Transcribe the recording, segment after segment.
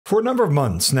For a number of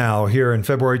months now here in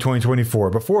February 2024,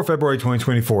 before February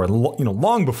 2024,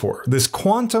 long before, this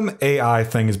quantum AI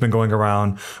thing has been going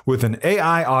around with an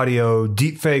AI audio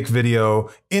deepfake video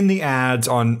in the ads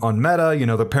on Meta,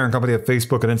 the parent company of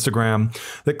Facebook and Instagram,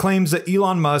 that claims that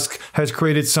Elon Musk has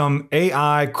created some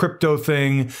AI crypto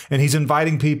thing and he's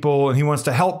inviting people and he wants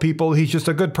to help people. He's just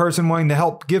a good person wanting to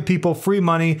help give people free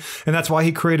money. And that's why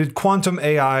he created quantum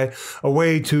AI, a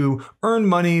way to earn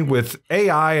money with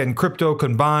AI and crypto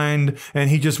combined.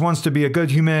 And he just wants to be a good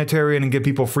humanitarian and give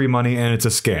people free money, and it's a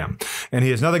scam. And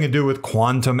he has nothing to do with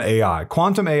quantum AI.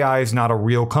 Quantum AI is not a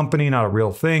real company, not a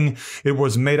real thing. It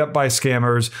was made up by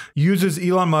scammers, uses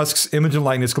Elon Musk's image and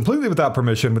likeness completely without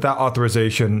permission, without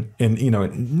authorization. In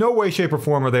no way, shape, or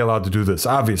form are they allowed to do this,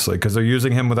 obviously, because they're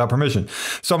using him without permission.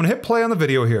 So I'm gonna hit play on the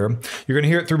video here. You're gonna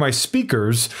hear it through my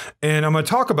speakers, and I'm gonna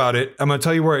talk about it. I'm gonna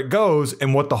tell you where it goes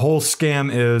and what the whole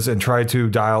scam is, and try to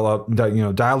dial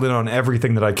in on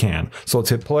everything that I can. So let's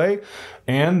hit play,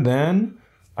 and then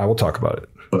I will talk about it.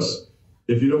 Plus,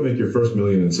 if you don't make your first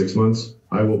million in 6 months,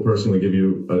 I will personally give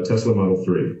you a Tesla Model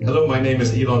 3. Hello, my name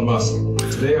is Elon Musk.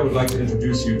 Today I would like to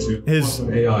introduce you to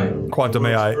Quantum AI. Quantum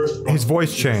AI. His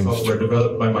voice changed. Software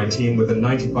developed by my team with a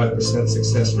 95%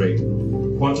 success rate.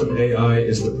 Quantum AI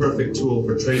is the perfect tool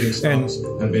for trading stocks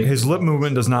and making his lip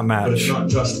movement does not match. But it's not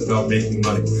just about making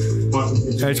money.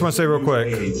 I just want to say real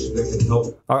quick,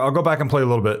 I'll go back and play a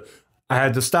little bit. I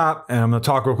had to stop, and I'm going to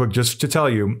talk real quick just to tell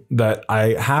you that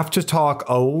I have to talk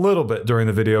a little bit during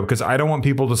the video because I don't want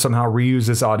people to somehow reuse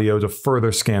this audio to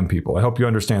further scam people. I hope you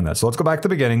understand that. So let's go back to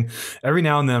the beginning. Every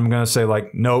now and then I'm going to say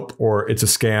like, nope, or it's a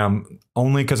scam,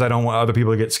 only because I don't want other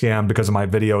people to get scammed because of my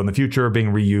video in the future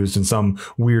being reused in some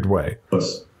weird way.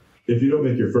 Plus, if you don't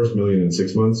make your first million in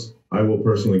 6 months, I will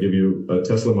personally give you a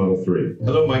Tesla Model 3.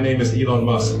 Hello, my name is Elon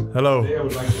Musk. Hello. Today I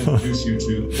would like to introduce you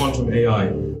to Quantum AI,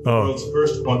 the world's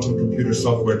first quantum computer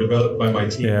software developed by my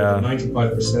team with a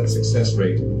 95% success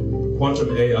rate.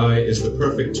 Quantum AI is the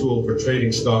perfect tool for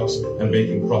trading stocks and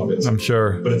making profits. I'm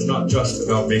sure. But it's not just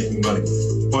about making money.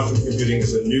 Quantum computing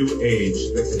is a new age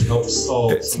that can help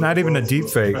solve. It's not even a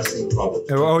deepfake.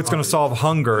 Oh, it's going to solve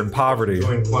hunger and poverty.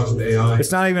 Quantum AI.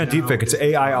 It's not even a deepfake. It's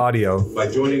AI audio.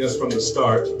 By joining us from the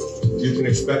start, you can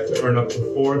expect to earn up to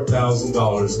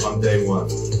 $4,000 on day one.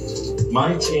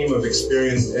 My team of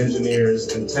experienced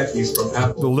engineers and techies from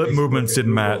Apple, the lip movements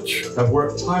didn't match, have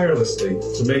worked tirelessly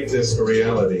to make this a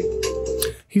reality.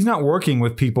 He's not working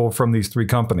with people from these three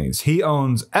companies. He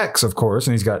owns X, of course,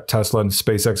 and he's got Tesla and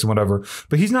SpaceX and whatever,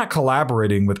 but he's not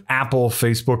collaborating with Apple,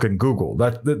 Facebook, and Google.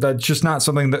 That's just not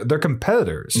something that they're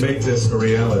competitors. Make this a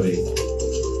reality.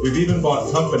 We've even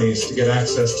bought companies to get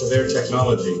access to their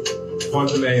technology.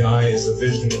 Quantum AI is a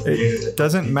vision created. It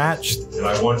doesn't match. And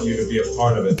I want you to be a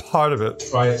part of it. Part of it.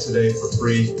 Try it today for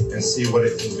free and see what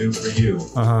it can do for you.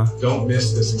 Don't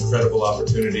miss this incredible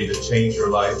opportunity to change your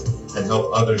life and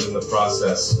help others in the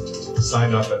process.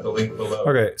 Sign up at the link below.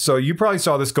 Okay, so you probably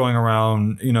saw this going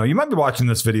around. You might be watching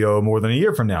this video more than a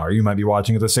year from now, or you might be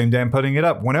watching it the same day I'm putting it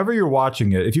up. Whenever you're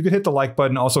watching it, if you could hit the like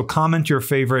button, also comment your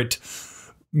favorite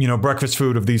breakfast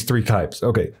food of these three types.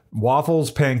 Okay,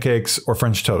 waffles, pancakes, or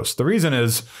French toast. The reason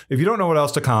is, if you don't know what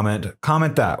else to comment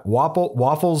that.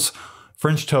 Waffles,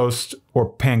 French toast, or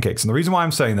pancakes. And the reason why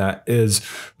I'm saying that is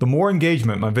the more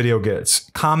engagement my video gets,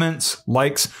 comments,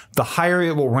 likes, the higher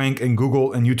it will rank in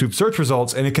Google and YouTube search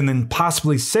results, and it can then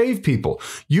possibly save people.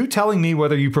 You telling me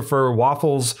whether you prefer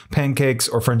waffles, pancakes,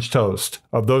 or French toast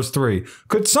of those three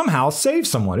could somehow save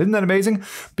someone. Isn't that amazing?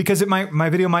 Because my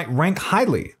video might rank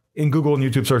highly in Google and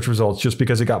YouTube search results just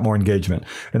because it got more engagement.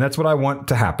 And that's what I want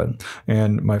to happen.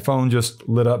 And my phone just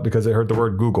lit up because I heard the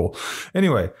word Google.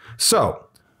 Anyway, so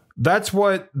that's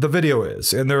what the video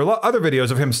is. And there are other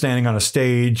videos of him standing on a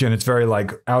stage, and it's very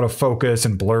like out of focus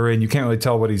and blurry, and you can't really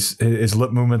tell what his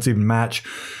lip movements even match.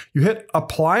 You hit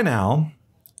apply now,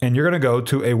 and you're going to go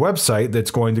to a website that's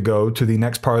going to go to the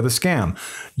next part of the scam,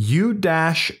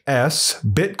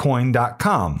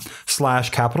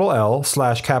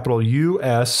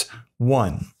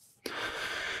 u-sbitcoin.com/L/US1.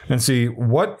 And see,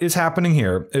 what is happening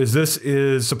here is this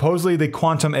is supposedly the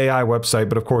Quantum AI website,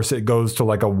 but of course it goes to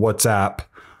like a WhatsApp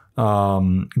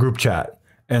group chat.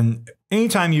 And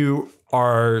anytime you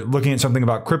are looking at something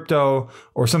about crypto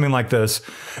or something like this,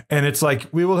 and it's like,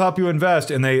 we will help you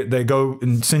invest, and they go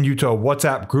and send you to a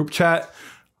WhatsApp group chat,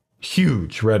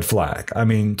 huge red flag. I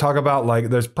mean, talk about like,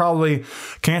 there's probably,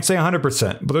 can't say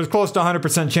 100%, but there's close to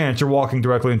 100% chance you're walking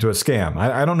directly into a scam.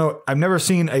 I don't know. I've never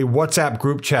seen a WhatsApp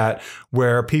group chat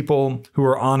where people who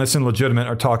are honest and legitimate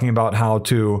are talking about how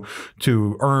to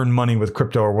earn money with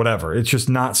crypto or whatever. It's just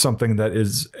not something that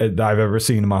I've ever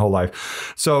seen in my whole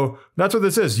life. So That's what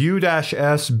this is,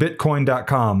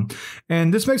 u-sbitcoin.com.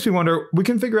 And this makes me wonder, we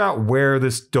can figure out where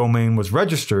this domain was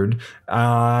registered.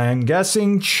 I'm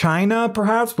guessing China,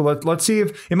 perhaps, but let's see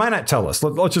if it might not tell us.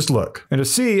 Let's just look. And to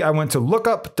see, I went to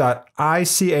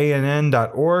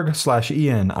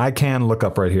lookup.icann.org/en. I can look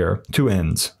up right here, 2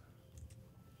 N's.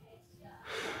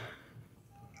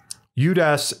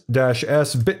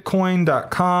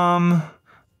 u-sbitcoin.com,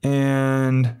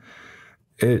 and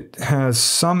it has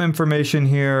some information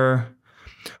here.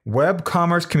 Web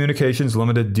Commerce Communications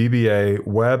Limited, DBA,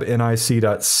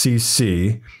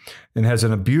 webnic.cc, and has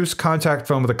an abuse contact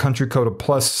phone with a country code of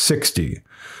 +60.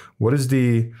 What is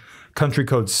the country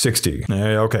code 60?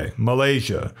 Okay,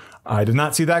 Malaysia. I did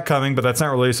not see that coming, but that's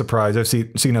not really a surprise. I've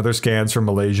seen other scans from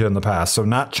Malaysia in the past, so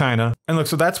not China. And look,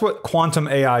 so that's what quantum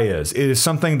AI is. It is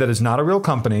something that is not a real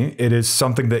company. It is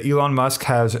something that Elon Musk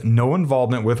has no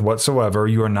involvement with whatsoever.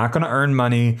 You are not going to earn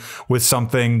money with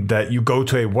something that you go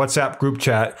to a WhatsApp group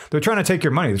chat. They're trying to take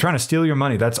your money. They're trying to steal your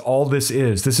money. That's all this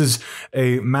is. This is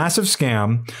a massive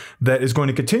scam that is going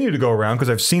to continue to go around,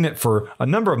 because I've seen it for a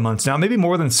number of months now, maybe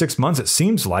more than 6 months, it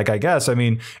seems like, I guess. I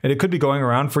mean, and it could be going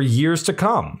around for years to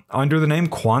come under the name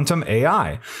quantum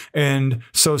AI. And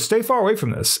so stay far away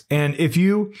from this. And if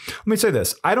you, let me say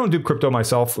this, I don't do crypto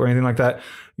myself or anything like that,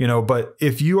 but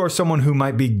if you are someone who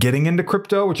might be getting into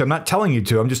crypto, which I'm not telling you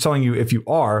to, I'm just telling you, if you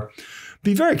are,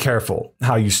 be very careful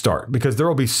how you start, because there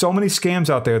will be so many scams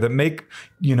out there that might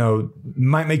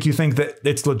make you think that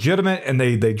it's legitimate, and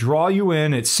they draw you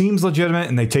in. It seems legitimate,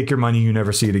 and they take your money. You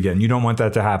never see it again. You don't want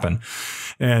that to happen.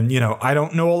 And, I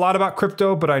don't know a lot about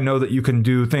crypto, but I know that you can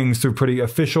do things through pretty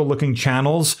official looking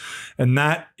channels. And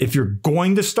that, if you're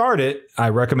going to start it, I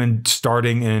recommend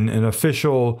starting in an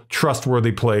official,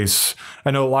 trustworthy place. I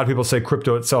know a lot of people say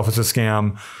crypto itself is a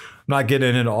scam. I'm not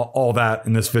getting into all that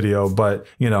in this video, but,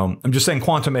 I'm just saying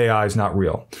quantum AI is not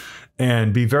real.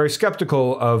 And be very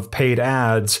skeptical of paid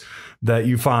ads that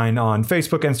you find on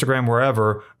Facebook, Instagram,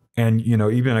 wherever. And,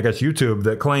 even I guess YouTube,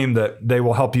 that claim that they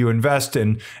will help you invest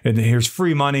and here's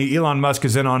free money. Elon Musk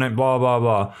is in on it, blah, blah,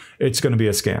 blah. It's going to be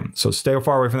a scam. So stay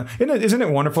far away from that. Isn't it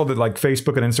wonderful that like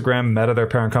Facebook and Instagram, Meta, their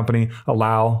parent company,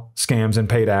 allow scams and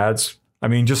paid ads? I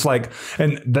mean, just like,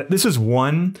 and this is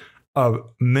one of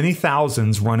many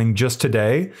thousands running just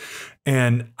today.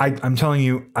 And I'm telling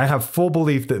you, I have full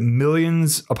belief that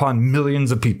millions upon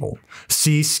millions of people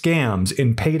see scams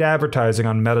in paid advertising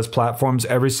on Meta's platforms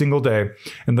every single day.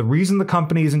 And the reason the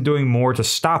company isn't doing more to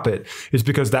stop it is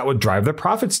because that would drive their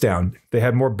profits down. They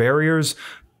had more barriers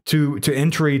to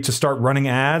entry to start running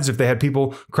ads. If they had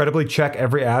people credibly check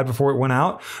every ad before it went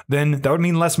out, then that would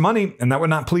mean less money, and that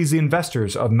would not please the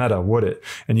investors of Meta, would it?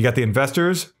 And you got the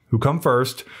investors who come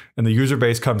first, and the user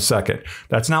base comes second.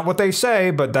 That's not what they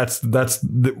say, but that's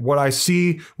what I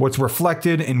see, what's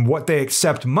reflected in what they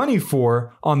accept money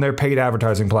for on their paid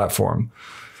advertising platform.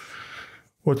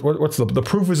 What's the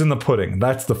proof is in the pudding?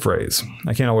 That's the phrase.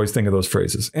 I can't always think of those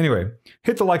phrases. Anyway,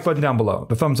 hit the like button down below,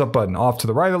 the thumbs up button. Off to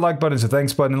the right of the like button is the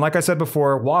thanks button. And like I said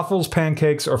before, waffles,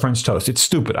 pancakes, or French toast. It's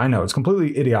stupid. I know, it's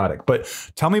completely idiotic, but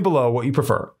tell me below what you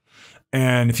prefer.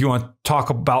 And if you want to talk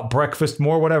about breakfast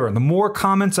more, whatever, the more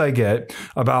comments I get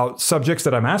about subjects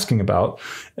that I'm asking about,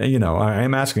 I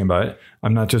am asking about it.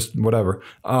 I'm not just whatever.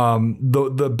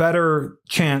 The better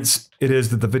chance it is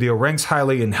that the video ranks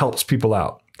highly and helps people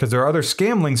out. Because there are other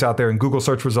scam links out there in Google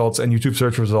search results and YouTube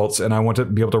search results, and I want to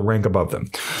be able to rank above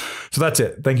them. So that's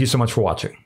it. Thank you so much for watching.